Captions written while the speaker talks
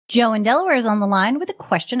Joe in Delaware is on the line with a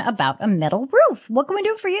question about a metal roof. What can we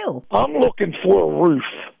do for you? I'm looking for a roof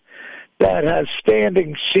that has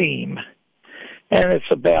standing seam, and it's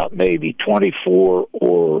about maybe 24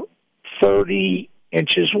 or 30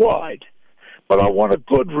 inches wide. But I want a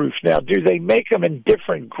good roof. Now, do they make them in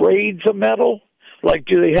different grades of metal? Like,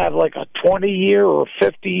 do they have like a 20-year or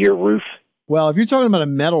 50-year roof? Well, if you're talking about a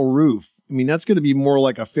metal roof, I mean, that's going to be more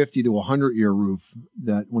like a 50 to 100-year roof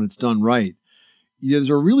that when it's done right.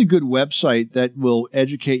 There's a really good website that will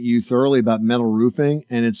educate you thoroughly about metal roofing,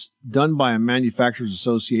 and it's done by a manufacturers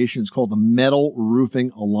association. It's called the Metal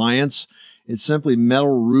Roofing Alliance. It's simply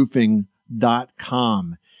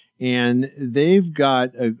metalroofing.com. And they've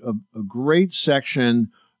got a great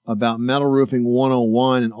section about metal roofing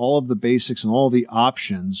 101 and all of the basics and all the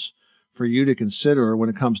options for you to consider when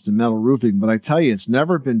it comes to metal roofing. But I tell you, it's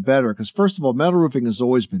never been better because, first of all, metal roofing has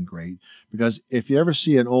always been great because if you ever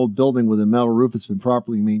see an old building with a metal roof that's been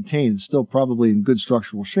properly maintained, it's still probably in good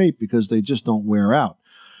structural shape because they just don't wear out.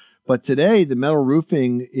 But today, the metal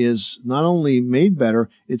roofing is not only made better,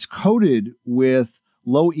 it's coated with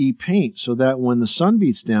low E paint so that when the sun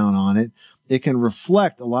beats down on it, it can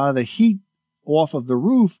reflect a lot of the heat off of the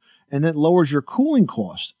roof, and that lowers your cooling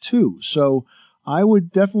cost too. So I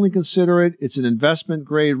would definitely consider it. It's an investment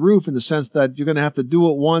grade roof in the sense that you're going to have to do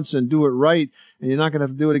it once and do it right, and you're not going to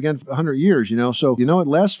have to do it again for 100 years, So, it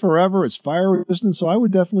lasts forever. It's fire resistant, so I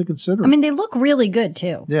would definitely consider it. I mean, they look really good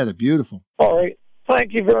too. Yeah, they're beautiful. All right.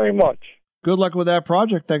 Thank you very much. Good luck with that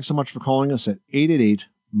project. Thanks so much for calling us at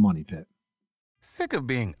 888-MONEY-PIT. Sick of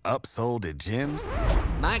being upsold at gyms?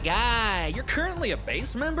 My guy, you're currently a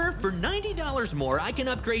base member? For $90 more, I can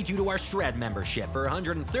upgrade you to our Shred membership. For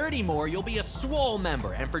 $130 more, you'll be a Swole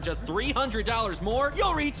member. And for just $300 more,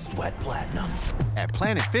 you'll reach Sweat Platinum. At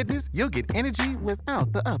Planet Fitness, you'll get energy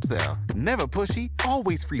without the upsell. Never pushy,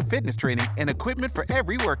 always free fitness training and equipment for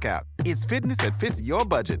every workout. It's fitness that fits your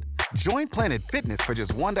budget. Join Planet Fitness for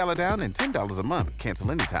just $1 down and $10 a month. Cancel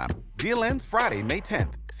anytime. Deal ends Friday, May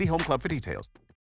 10th. See Home Club for details.